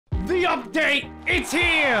update! It's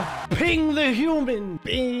here! Ping the human!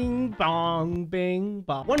 Bing bong, bing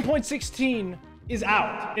bong. 1.16 is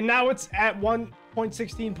out, and now it's at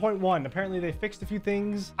 1.16.1. Apparently they fixed a few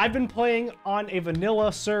things. I've been playing on a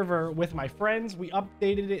vanilla server with my friends. We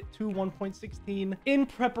updated it to 1.16 in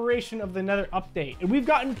preparation of the Nether update, and we've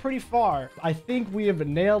gotten pretty far. I think we have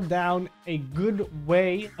nailed down a good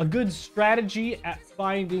way, a good strategy at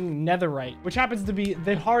finding Netherite, which happens to be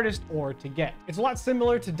the hardest ore to get. It's a lot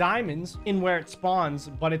similar to diamonds in where it spawns,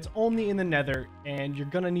 but it's only in the Nether, and you're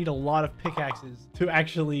gonna need a lot of pickaxes to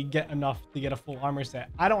actually get enough to get a full armor set.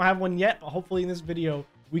 I don't have one yet, but hopefully in this video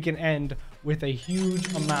we can end with a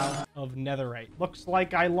huge amount of Netherite. Looks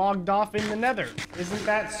like I logged off in the Nether. Isn't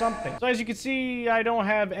that something? So as you can see, I don't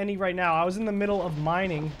have any right now. I was in the middle of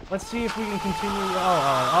mining. Let's see if we can continue. Okay.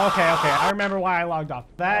 I remember why I logged off.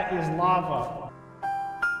 That is lava.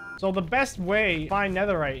 So the best way to find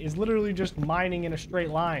Netherite is literally just mining in a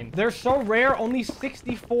straight line. They're so rare, only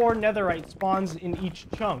 64 Netherite spawns in each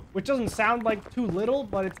chunk, which doesn't sound like too little,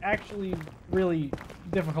 but it's actually really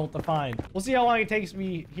difficult to find. We'll see how long it takes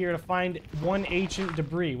me here to find one ancient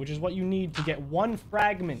debris, which is what you need to get one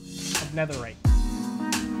fragment of Netherite.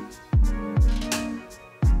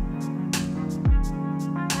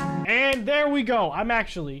 And there we go. I'm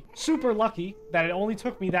actually super lucky that it only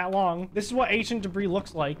took me that long. This is what ancient debris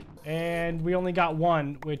looks like. And we only got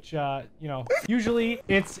one, which, you know, usually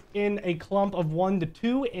it's in a clump of 1 to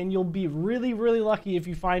 2, and you'll be really, really lucky if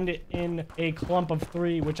you find it in a clump of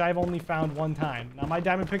 3, which I've only found one time. Now, my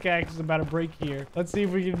diamond pickaxe is about to break here. Let's see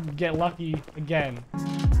if we can get lucky again.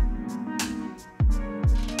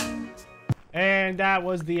 And that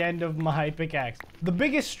was the end of my pickaxe. The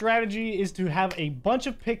biggest strategy is to have a bunch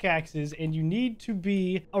of pickaxes, and you need to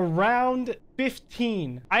be around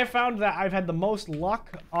 15. I found that I've had the most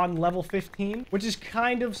luck on level 15, which is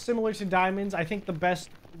kind of similar to diamonds. I think the best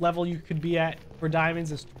level you could be at for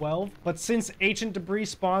diamonds is 12, but since ancient debris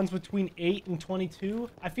spawns between 8 and 22,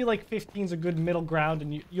 I feel like 15 is a good middle ground,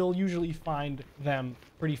 and you'll usually find them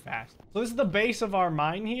pretty fast. So this is the base of our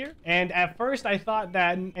mine here, and at first I thought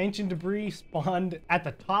that ancient debris spawned at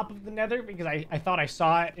the top of the Nether because I thought I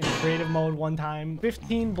saw it in creative mode one time.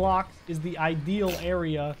 15 blocks is the ideal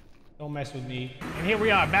area. Don't mess with me. And here we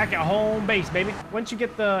are, back at home base, baby. Once you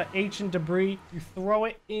get the ancient debris, you throw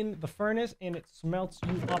it in the furnace, and it smelts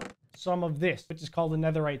you up some of this, which is called a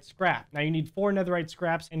netherite scrap. Now, you need 4 netherite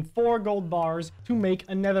scraps and 4 gold bars to make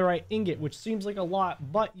a netherite ingot, which seems like a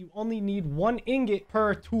lot, but you only need 1 ingot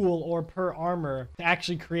per tool or per armor to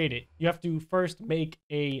actually create it. You have to first make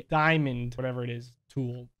a diamond, whatever it is,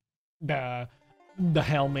 tool. The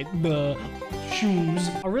helmet, the shoes.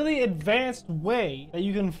 A really advanced way that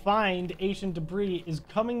you can find ancient debris is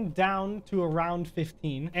coming down to around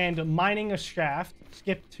 15 and mining a shaft,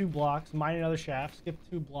 skip 2 blocks, mine another shaft, skip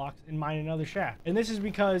 2 blocks, and mine another shaft. And this is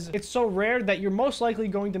because it's so rare that you're most likely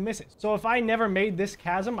going to miss it. So if I never made this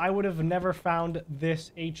chasm, I would have never found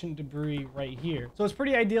this ancient debris right here. So it's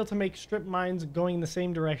pretty ideal to make strip mines going in the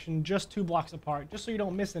same direction, just 2 blocks apart, just so you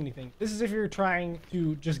don't miss anything. This is if you're trying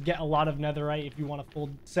to just get a lot of netherite, if you want a full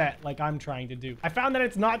set like I'm trying to do. I found that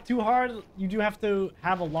it's not too hard. You do have to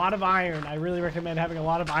have a lot of iron. I really recommend having a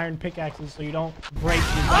lot of iron pickaxes so you don't break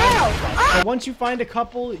your diamond. So once you find a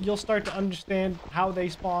couple, you'll start to understand how they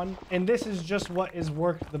spawn, and this is just what has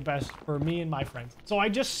worked the best for me and my friends. So I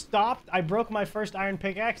just stopped. I broke my first iron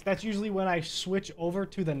pickaxe. That's usually when I switch over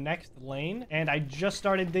to the next lane, and I just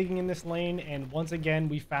started digging in this lane, and once again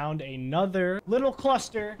we found another little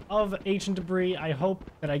cluster of ancient debris. I hope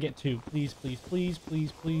that I get 2. Please, please, please,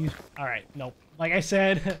 please, please. All right, nope. Like I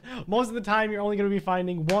said, most of the time you're only going to be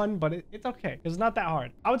finding 1, but it's okay. It's not that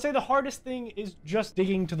hard. I would say the hardest thing is just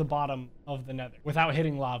digging to the bottom of the Nether without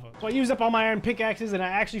hitting lava. So I used up all my iron pickaxes, and I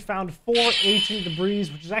actually found 4 ancient debris,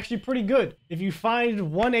 which is actually pretty good. If you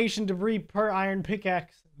find 1 ancient debris per iron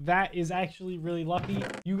pickaxe, that is actually really lucky.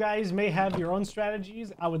 You guys may have your own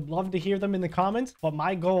strategies. I would love to hear them in the comments, but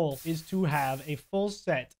my goal is to have a full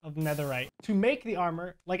set of netherite. To make the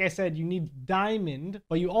armor, like I said, you need diamond,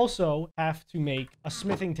 but you also have to make a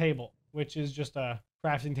smithing table, which is just a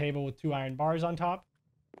crafting table with 2 iron bars on top.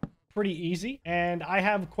 Pretty easy. And I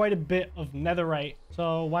have quite a bit of netherite,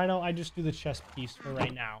 so why don't I just do the chest piece for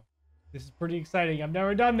right now? This is pretty exciting. I've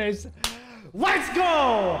never done this. Let's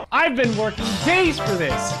go! I've been working days for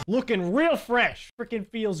this. Looking real fresh. Freaking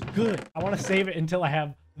feels good. I want to save it until I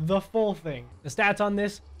have the full thing. The stats on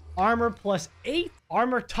this: armor +8,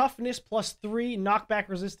 armor toughness +3, knockback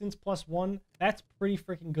resistance +1. That's pretty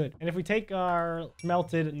freaking good. And if we take our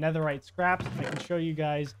smelted netherite scraps, I can show you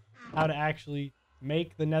guys how to actually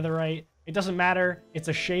make the netherite. It doesn't matter. It's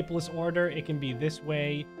a shapeless order. It can be this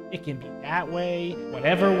way. It can be that way.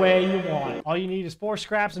 Whatever way you want. All you need is 4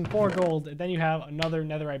 scraps and 4 gold, and then you have another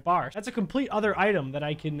netherite bar. That's a complete other item that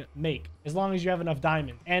I can make, as long as you have enough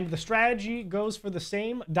diamond. And the strategy goes for the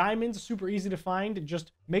same. Diamonds, super easy to find.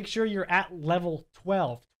 Just make sure you're at level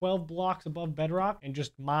 12. 12 blocks above bedrock, and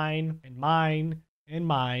just mine and mine and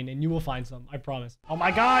mine, and you will find some, I promise. Oh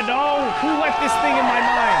my god, no! Who let this thing in my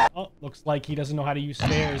mine? Oh, looks like he doesn't know how to use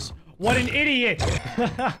stairs. What an idiot!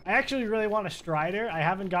 I actually really want a strider. I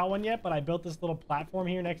haven't got one yet, but I built this little platform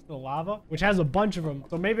here next to the lava, which has a bunch of them.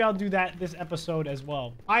 So maybe I'll do that this episode as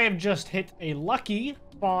well. I have just hit a lucky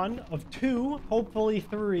spawn of 2, hopefully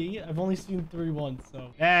 3. I've only seen 3 once,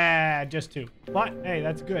 so yeah, just 2. But hey,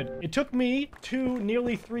 that's good. It took me 2,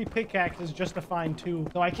 nearly 3 pickaxes just to find 2.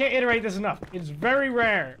 So I can't iterate this enough. It's very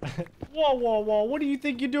rare. Whoa, whoa, whoa. What do you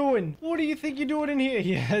think you're doing? What do you think you're doing in here?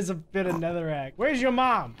 He has a bit of netherrack. Where's your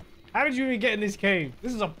mom? How did you even get in this cave?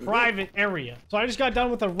 This is a private area. So I just got done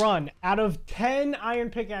with a run. Out of 10 iron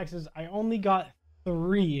pickaxes, I only got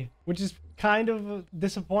 3, which is kind of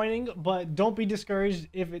disappointing, but don't be discouraged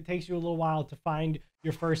if it takes you a little while to find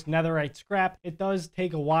your first netherite scrap. It does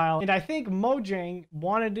take a while. And I think Mojang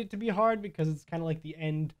wanted it to be hard because it's kind of like the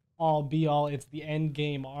end all be all. It's the end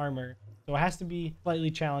game armor. So it has to be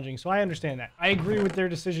slightly challenging. So I understand that. I agree with their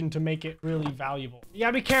decision to make it really valuable. You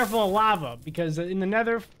gotta be careful of lava, because in the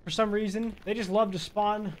nether, for some reason, they just love to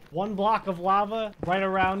spawn 1 block of lava right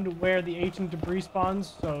around where the ancient debris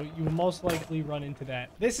spawns. So you will most likely run into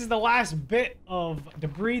that. This is the last bit of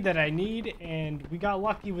debris that I need. And we got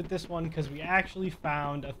lucky with this one because we actually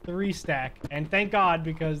found a 3 stack. And thank God,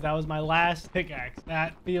 because that was my last pickaxe.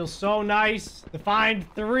 That feels so nice to find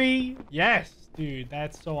 3. Yes. Dude,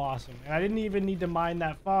 that's so awesome. And I didn't even need to mine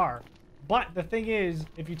that far. But the thing is,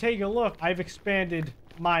 if you take a look, I've expanded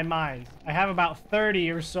my mines. I have about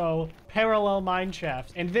 30 or so parallel mine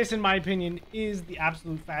shafts. And this, in my opinion, is the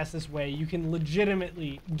absolute fastest way you can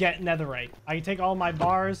legitimately get netherite. I can take all my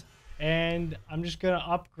bars, and I'm just gonna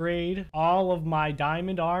upgrade all of my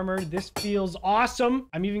diamond armor. This feels awesome.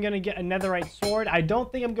 I'm even gonna get a netherite sword. I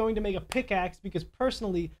don't think I'm going to make a pickaxe because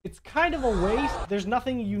personally, it's kind of a waste. There's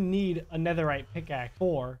nothing you need a netherite pickaxe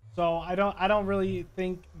for. So I don't really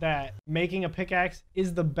think that making a pickaxe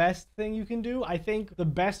is the best thing you can do. I think the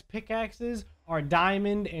best pickaxes are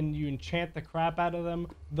diamond, and you enchant the crap out of them.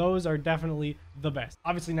 Those are definitely the best.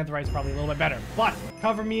 Obviously, netherite's probably a little bit better, but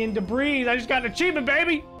cover me in debris. I just got an achievement,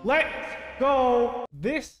 baby. Let's go.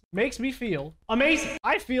 This makes me feel amazing.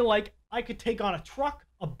 I feel like I could take on a truck,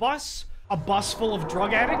 a bus full of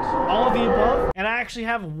drug addicts, all of the above. And I actually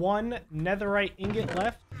have 1 netherite ingot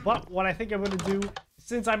left. But what I think I'm going to do,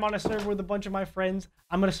 since I'm on a server with a bunch of my friends,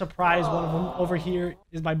 I'm going to surprise one of them. Over here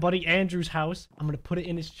is my buddy Andrew's house. I'm going to put it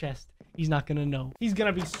in his chest. He's not gonna know. He's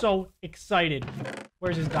gonna be so excited.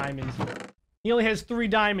 Where's his diamonds? He only has 3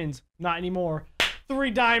 diamonds. Not anymore.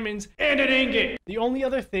 3 diamonds and an ingot. The only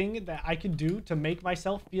other thing that I could do to make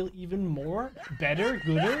myself feel even more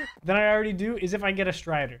gooder than I already do is if I get a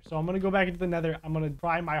strider. So I'm gonna go back into the nether. I'm gonna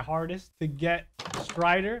try my hardest to get a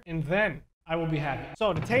strider, and then I will be happy.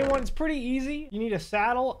 So to tame one, it's pretty easy. You need a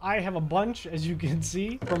saddle. I have a bunch, as you can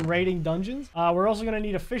see, from raiding dungeons. We're also gonna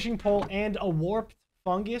need a fishing pole and a warped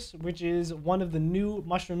fungus, which is one of the new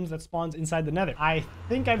mushrooms that spawns inside the nether. I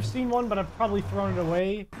think I've seen one, but I've probably thrown it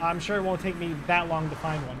away. I'm sure it won't take me that long to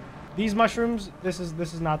find one. These mushrooms, this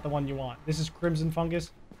is not the one you want. This is crimson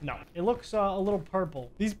fungus. No, it looks a little purple.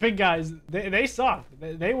 These big guys, they suck.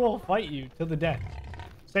 They will fight you to the death.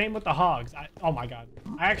 Same with the hogs. Oh my god.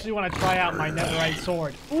 I actually want to try out my netherite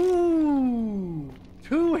sword. Ooh,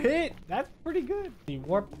 2 hit. That's pretty good. The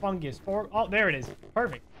warp fungus. Oh, there it is.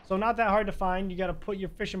 Perfect. So not that hard to find. You got to put your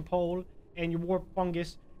fishing pole and your warp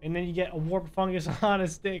fungus, and then you get a warp fungus on a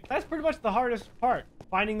stick. That's pretty much the hardest part.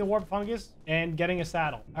 Finding the warp fungus and getting a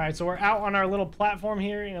saddle. All right, so we're out on our little platform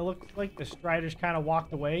here, and it looks like the striders kind of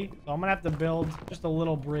walked away. So I'm gonna have to build just a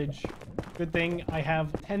little bridge. Good thing I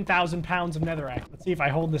have 10,000 pounds of netherrack. Let's see if I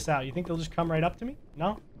hold this out. You think they'll just come right up to me?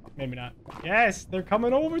 No? Maybe not. Yes, they're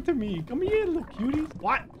coming over to me. Come here, little cuties.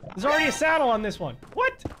 What? There's already a saddle on this one.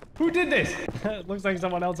 What? Who did this? Looks like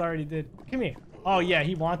someone else already did. Come here. Oh, yeah,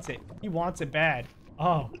 he wants it. He wants it bad.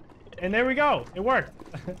 Oh, and there we go. It worked.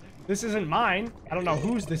 This isn't mine. I don't know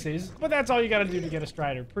whose this is, but that's all you got to do to get a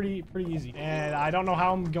strider. Pretty easy. And I don't know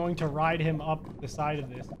how I'm going to ride him up the side of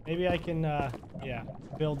this. Maybe I can, yeah,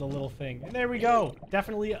 build a little thing. And there we go.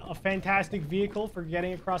 Definitely a fantastic vehicle for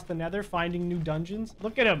getting across the nether, finding new dungeons.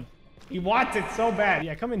 Look at him. He wants it so bad.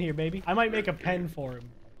 Yeah, come in here, baby. I might make a pen for him.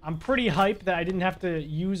 I'm pretty hyped that I didn't have to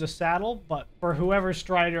use a saddle, but for whoever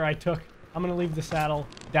strider I took, I'm gonna leave the saddle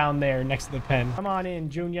down there next to the pen. Come on in,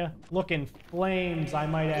 Junior. Looking flames, I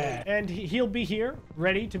might add. And he'll be here,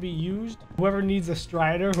 ready to be used. Whoever needs a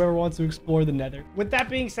strider, whoever wants to explore the nether. With that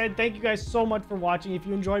being said, thank you guys so much for watching. If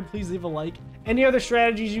you enjoyed, please leave a like. Any other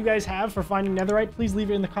strategies you guys have for finding netherite, please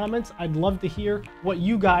leave it in the comments. I'd love to hear what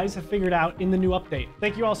you guys have figured out in the new update.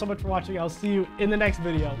 Thank you all so much for watching. I'll see you in the next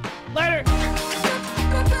video. Later!